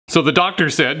So the doctor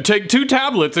said, take 2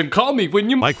 tablets and call me when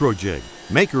you... Microjig,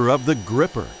 maker of the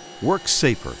gripper. Work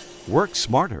safer, work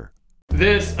smarter.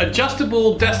 This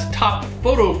adjustable desktop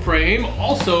photo frame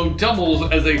also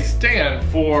doubles as a stand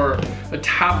for a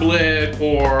tablet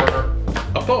or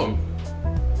a phone.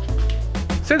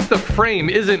 Since the frame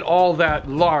isn't all that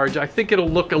large, I think it'll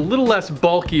look a little less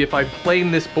bulky if I plane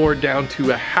this board down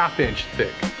to a 1/2 inch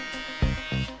thick.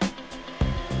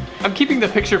 I'm keeping the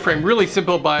picture frame really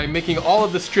simple by making all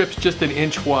of the strips just 1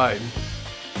 inch wide.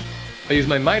 I use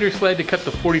my miter sled to cut the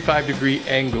 45-degree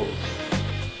angles.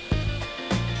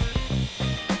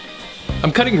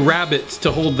 I'm cutting rabbets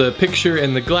to hold the picture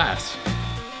and the glass.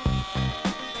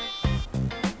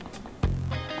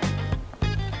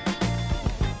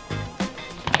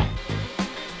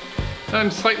 I'm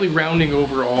slightly rounding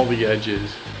over all the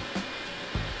edges.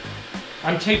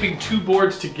 I'm taping 2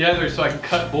 boards together so I can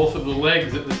cut both of the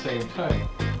legs at the same time.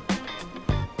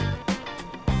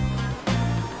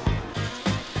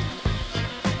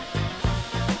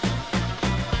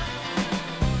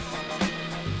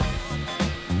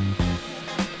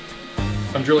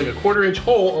 I'm drilling a 1/4 inch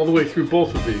hole all the way through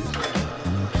both of these.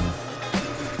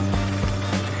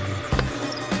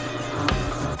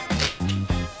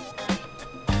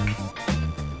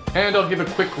 And I'll give a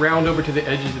quick round over to the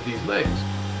edges of these legs.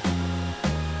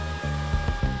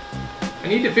 I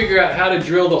need to figure out how to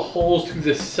drill the holes through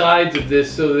the sides of this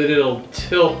so that it'll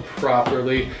tilt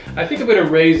properly. I think I'm going to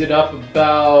raise it up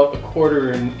about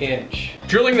 1/4 inch.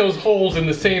 Drilling those holes in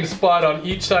the same spot on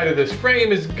each side of this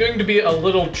frame is going to be a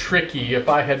little tricky. If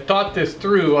I had thought this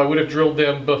through, I would have drilled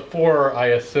them before I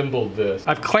assembled this.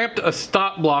 I've clamped a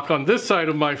stop block on this side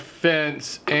of my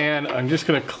fence, and I'm just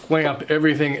going to clamp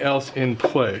everything else in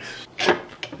place.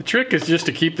 The trick is just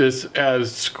to keep this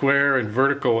as square and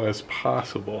vertical as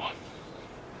possible.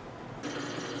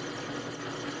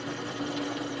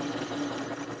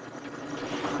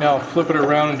 Now I'll flip it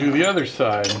around and do the other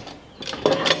side.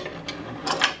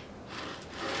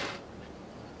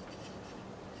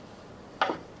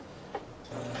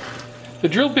 The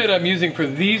drill bit I'm using for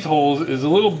these holes is a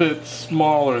little bit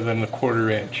smaller than the 1/4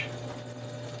 inch.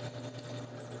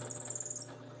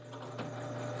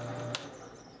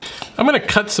 I'm going to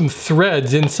cut some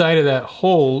threads inside of that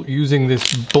hole using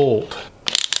this bolt.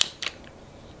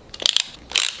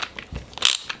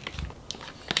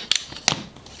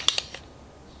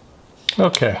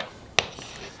 Okay,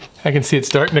 I can see it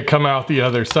starting to come out the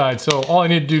other side, so all I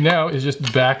need to do now is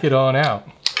just back it on out.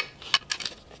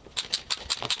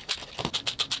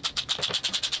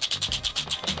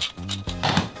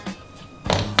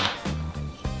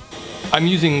 I'm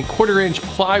using 1/4 inch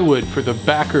plywood for the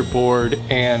backer board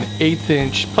and 1/8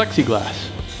 inch plexiglass.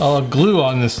 I'll glue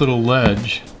on this little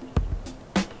ledge.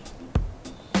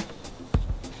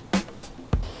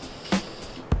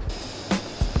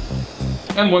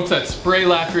 And once that spray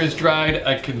lacquer is dried,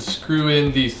 I can screw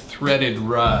in these threaded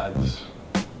rods.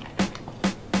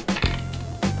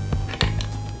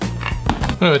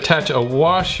 I'm going to attach a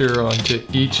washer onto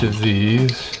each of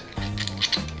these.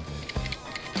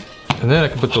 And then I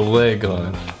can put the leg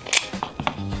on.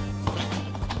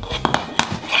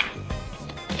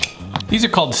 These are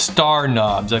called star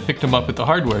knobs. I picked them up at the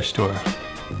hardware store.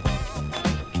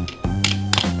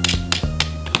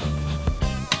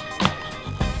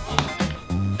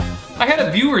 I had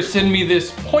a viewer send me this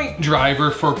point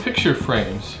driver for picture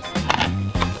frames.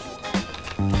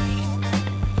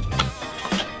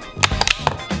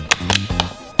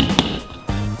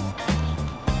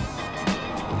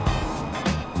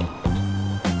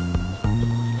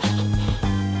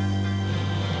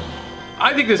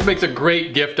 I think this makes a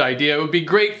great gift idea. It would be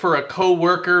great for a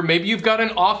co-worker. Maybe you've got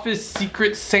an office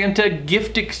secret Santa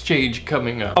gift exchange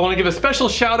coming up. I want to give a special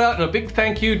shout out and a big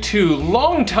thank you to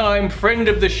longtime friend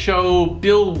of the show,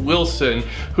 Bill Wilson,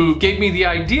 who gave me the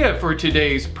idea for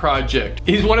today's project.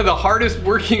 He's one of the hardest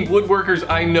working woodworkers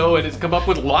I know and has come up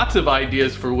with lots of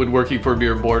ideas for woodworking for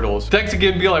mere mortals. Thanks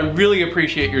again, Bill. I really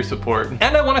appreciate your support.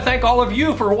 And I want to thank all of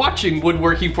you for watching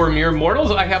Woodworking for Mere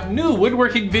Mortals. I have new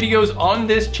woodworking videos on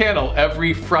this channel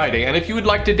every Friday, and if you would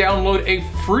like to download a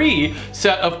free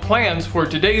set of plans for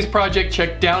today's project,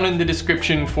 check down in the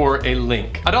description for a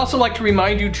link. I'd also like to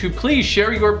remind you to please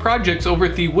share your projects over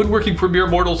at the Woodworking for Mere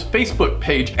Mortals Facebook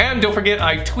page, and don't forget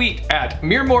I tweet at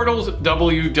Mere Mortals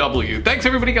WW. Thanks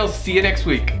everybody, I'll see you next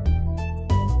week.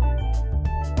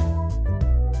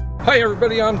 Hi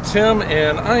everybody, I'm Tim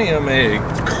and I am a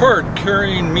card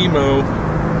carrying Mimo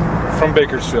from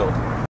Bakersfield.